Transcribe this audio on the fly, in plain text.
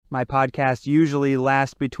My podcasts usually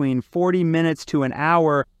last between 40 minutes to an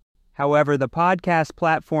hour. However, the podcast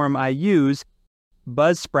platform I use,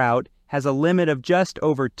 Buzzsprout, has a limit of just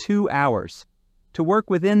over 2 hours. To work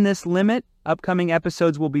within this limit, upcoming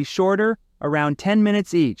episodes will be shorter, around 10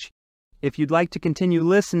 minutes each. If you'd like to continue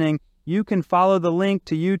listening, you can follow the link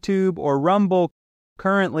to YouTube or Rumble.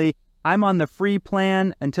 Currently, I'm on the free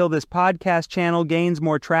plan until this podcast channel gains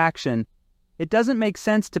more traction. It doesn't make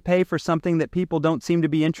sense to pay for something that people don't seem to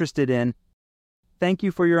be interested in. Thank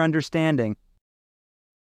you for your understanding.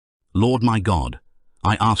 Lord my God,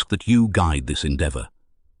 I ask that you guide this endeavor.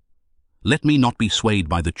 Let me not be swayed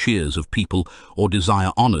by the cheers of people or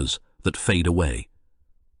desire honors that fade away.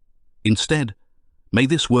 Instead, may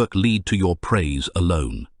this work lead to your praise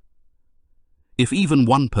alone. If even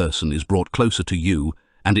one person is brought closer to you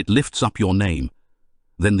and it lifts up your name,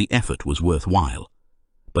 then the effort was worthwhile.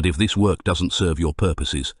 But if this work doesn't serve your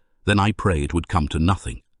purposes, then I pray it would come to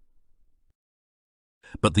nothing.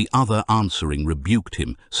 But the other answering rebuked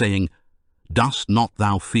him, saying, Dost not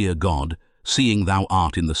thou fear God, seeing thou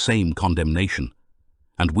art in the same condemnation?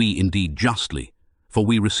 And we indeed justly, for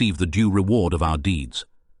we receive the due reward of our deeds.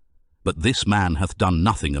 But this man hath done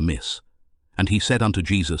nothing amiss. And he said unto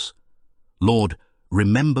Jesus, Lord,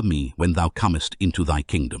 remember me when thou comest into thy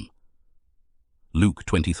kingdom. Luke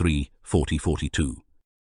 23:40-42.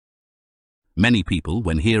 Many people,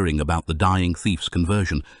 when hearing about the dying thief's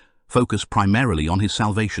conversion, focus primarily on his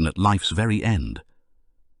salvation at life's very end.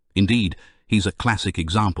 Indeed, he's a classic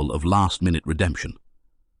example of last-minute redemption.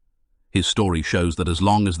 His story shows that as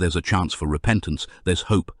long as there's a chance for repentance, there's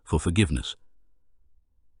hope for forgiveness.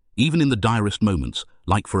 Even in the direst moments,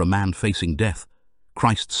 like for a man facing death,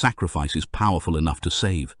 Christ's sacrifice is powerful enough to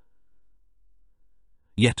save.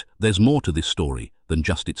 Yet, there's more to this story than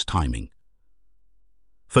just its timing.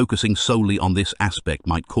 Focusing solely on this aspect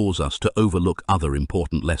might cause us to overlook other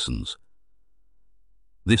important lessons.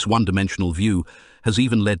 This one-dimensional view has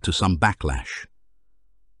even led to some backlash.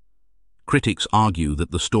 Critics argue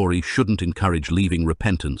that the story shouldn't encourage leaving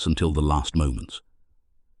repentance until the last moments.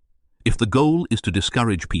 If the goal is to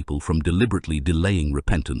discourage people from deliberately delaying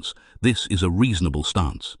repentance, this is a reasonable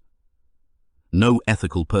stance. No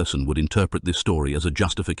ethical person would interpret this story as a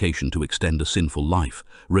justification to extend a sinful life,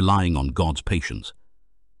 relying on God's patience.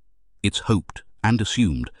 It's hoped and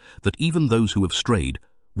assumed that even those who have strayed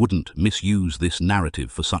wouldn't misuse this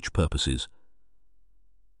narrative for such purposes.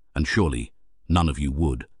 And surely none of you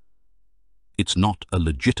would. It's not a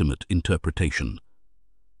legitimate interpretation.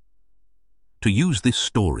 To use this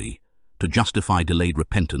story to justify delayed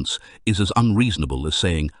repentance is as unreasonable as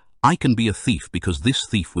saying, I can be a thief because this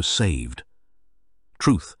thief was saved.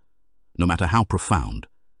 Truth, no matter how profound,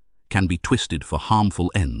 can be twisted for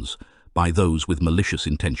harmful ends by those with malicious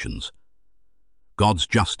intentions. God's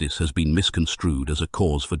justice has been misconstrued as a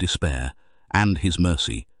cause for despair, and his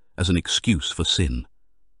mercy as an excuse for sin.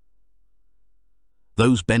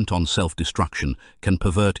 Those bent on self-destruction can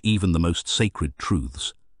pervert even the most sacred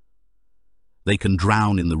truths. They can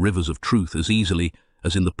drown in the rivers of truth as easily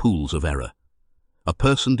as in the pools of error. A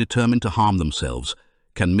person determined to harm themselves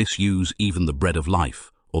can misuse even the bread of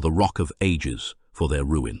life or the rock of ages for their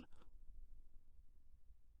ruin.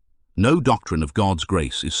 No doctrine of God's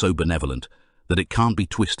grace is so benevolent that it can't be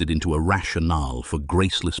twisted into a rationale for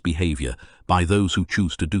graceless behavior by those who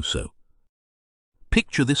choose to do so.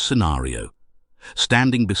 Picture this scenario.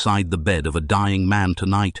 Standing beside the bed of a dying man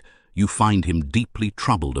tonight, you find him deeply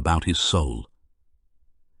troubled about his soul.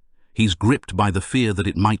 He's gripped by the fear that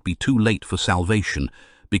it might be too late for salvation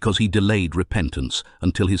because he delayed repentance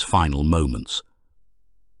until his final moments.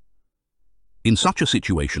 In such a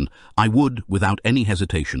situation, I would, without any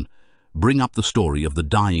hesitation, bring up the story of the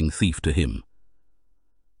dying thief to him.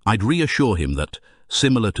 I'd reassure him that,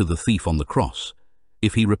 similar to the thief on the cross,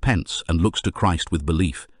 if he repents and looks to Christ with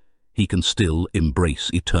belief, he can still embrace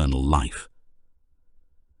eternal life.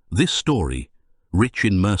 This story, rich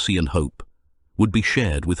in mercy and hope, would be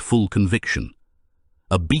shared with full conviction,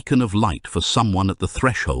 a beacon of light for someone at the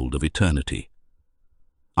threshold of eternity.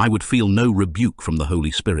 I would feel no rebuke from the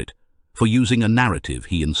Holy Spirit for using a narrative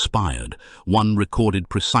he inspired, one recorded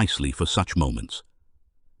precisely for such moments.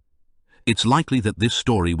 It's likely that this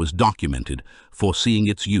story was documented, foreseeing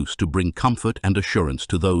its use to bring comfort and assurance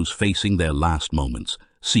to those facing their last moments,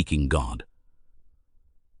 seeking God.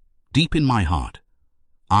 Deep in my heart,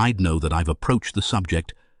 I'd know that I've approached the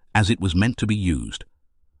subject as it was meant to be used,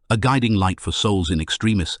 a guiding light for souls in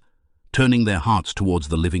extremis, turning their hearts towards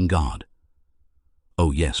the living God.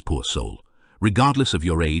 Oh yes, poor soul, regardless of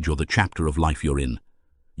your age or the chapter of life you're in,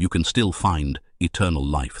 you can still find eternal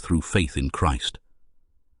life through faith in Christ.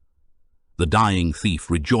 The dying thief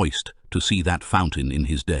rejoiced to see that fountain in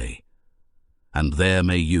his day. And there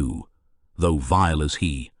may you, though vile as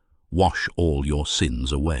he, wash all your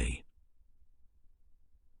sins away.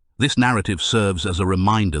 This narrative serves as a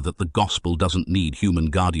reminder that the gospel doesn't need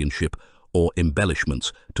human guardianship or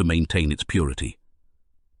embellishments to maintain its purity.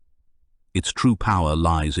 Its true power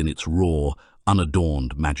lies in its raw,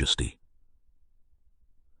 unadorned majesty.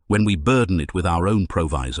 When we burden it with our own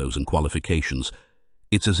provisos and qualifications,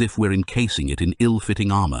 it's as if we're encasing it in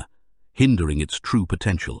ill-fitting armor, hindering its true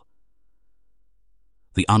potential.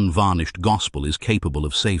 The unvarnished gospel is capable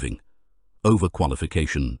of saving.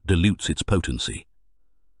 Overqualification dilutes its potency.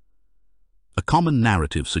 A common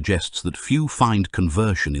narrative suggests that few find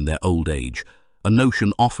conversion in their old age, a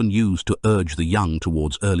notion often used to urge the young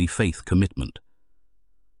towards early faith commitment.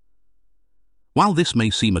 While this may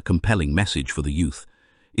seem a compelling message for the youth,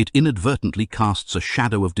 it inadvertently casts a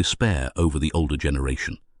shadow of despair over the older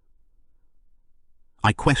generation.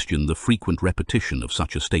 I question the frequent repetition of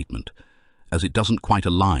such a statement, as it doesn't quite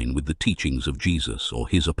align with the teachings of Jesus or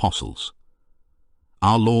his apostles.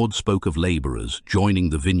 Our Lord spoke of laborers joining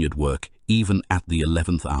the vineyard work even at the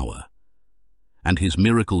 11th hour, and his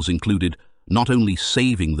miracles included not only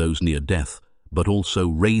saving those near death, but also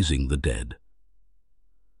raising the dead.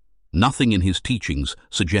 Nothing in his teachings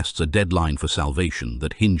suggests a deadline for salvation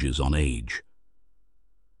that hinges on age.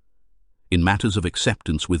 In matters of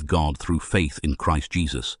acceptance with God through faith in Christ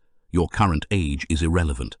Jesus, your current age is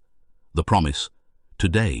irrelevant. The promise,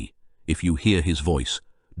 "Today, if you hear his voice,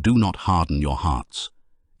 do not harden your hearts,"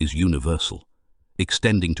 is universal,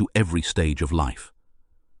 extending to every stage of life.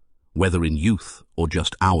 Whether in youth or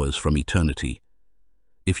just hours from eternity,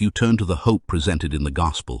 if you turn to the hope presented in the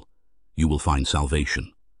gospel, you will find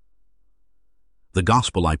salvation. The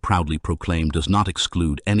gospel I proudly proclaim does not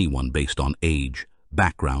exclude anyone based on age,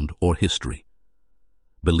 background, or history.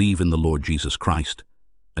 Believe in the Lord Jesus Christ,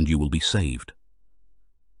 and you will be saved.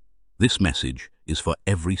 This message is for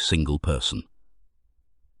every single person.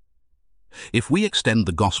 If we extend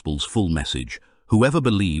the gospel's full message, whoever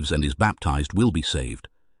believes and is baptized will be saved.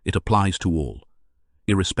 It applies to all,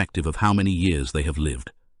 irrespective of how many years they have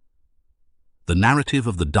lived. The narrative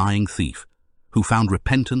of the dying thief, who found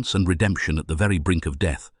repentance and redemption at the very brink of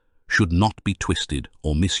death, should not be twisted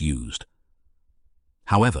or misused.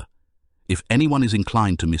 However, if anyone is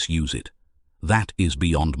inclined to misuse it, that is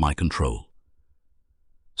beyond my control.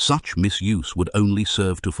 Such misuse would only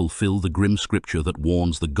serve to fulfill the grim scripture that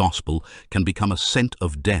warns the gospel can become a scent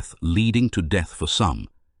of death leading to death for some,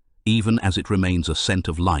 even as it remains a scent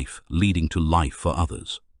of life leading to life for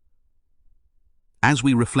others. As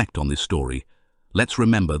we reflect on this story, let's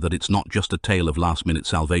remember that it's not just a tale of last-minute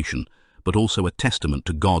salvation, but also a testament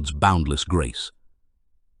to God's boundless grace.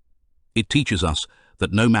 It teaches us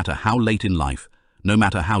that no matter how late in life, no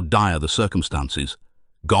matter how dire the circumstances,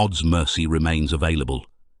 God's mercy remains available.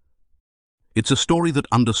 It's a story that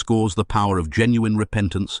underscores the power of genuine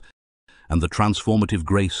repentance and the transformative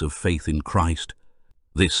grace of faith in Christ.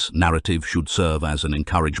 This narrative should serve as an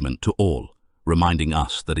encouragement to all, reminding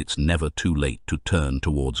us that it's never too late to turn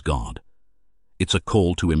towards God. It's a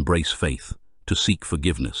call to embrace faith, to seek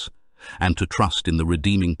forgiveness, and to trust in the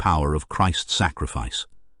redeeming power of Christ's sacrifice.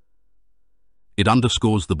 It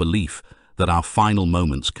underscores the belief that our final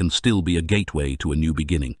moments can still be a gateway to a new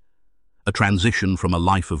beginning, a transition from a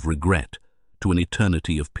life of regret to an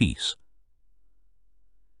eternity of peace.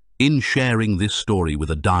 In sharing this story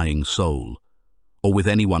with a dying soul, or with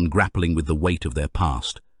anyone grappling with the weight of their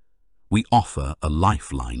past, we offer a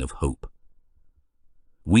lifeline of hope.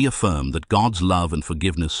 We affirm that God's love and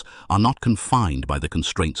forgiveness are not confined by the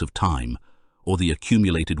constraints of time or the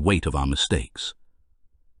accumulated weight of our mistakes.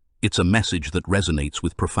 It's a message that resonates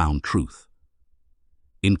with profound truth.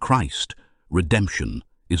 In Christ, redemption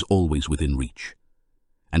is always within reach,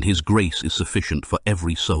 and His grace is sufficient for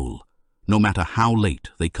every soul, no matter how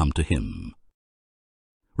late they come to Him.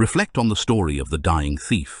 Reflect on the story of the dying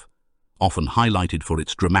thief, often highlighted for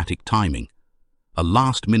its dramatic timing, a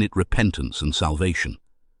last-minute repentance and salvation.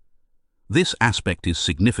 This aspect is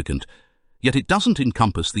significant, yet it doesn't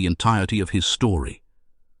encompass the entirety of his story.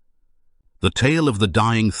 The tale of the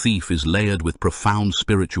dying thief is layered with profound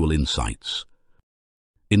spiritual insights.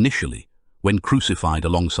 Initially, when crucified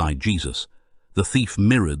alongside Jesus, the thief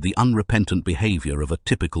mirrored the unrepentant behavior of a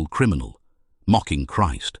typical criminal, mocking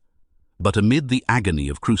Christ. But amid the agony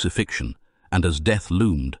of crucifixion, and as death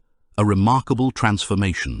loomed, a remarkable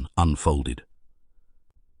transformation unfolded.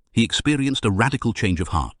 He experienced a radical change of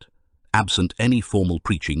heart, absent any formal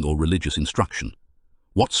preaching or religious instruction.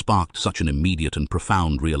 What sparked such an immediate and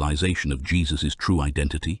profound realization of Jesus' true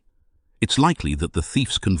identity? It's likely that the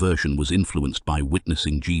thief's conversion was influenced by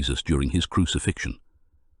witnessing Jesus during his crucifixion.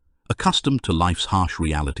 Accustomed to life's harsh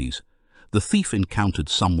realities, the thief encountered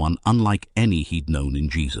someone unlike any he'd known in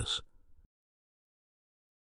Jesus.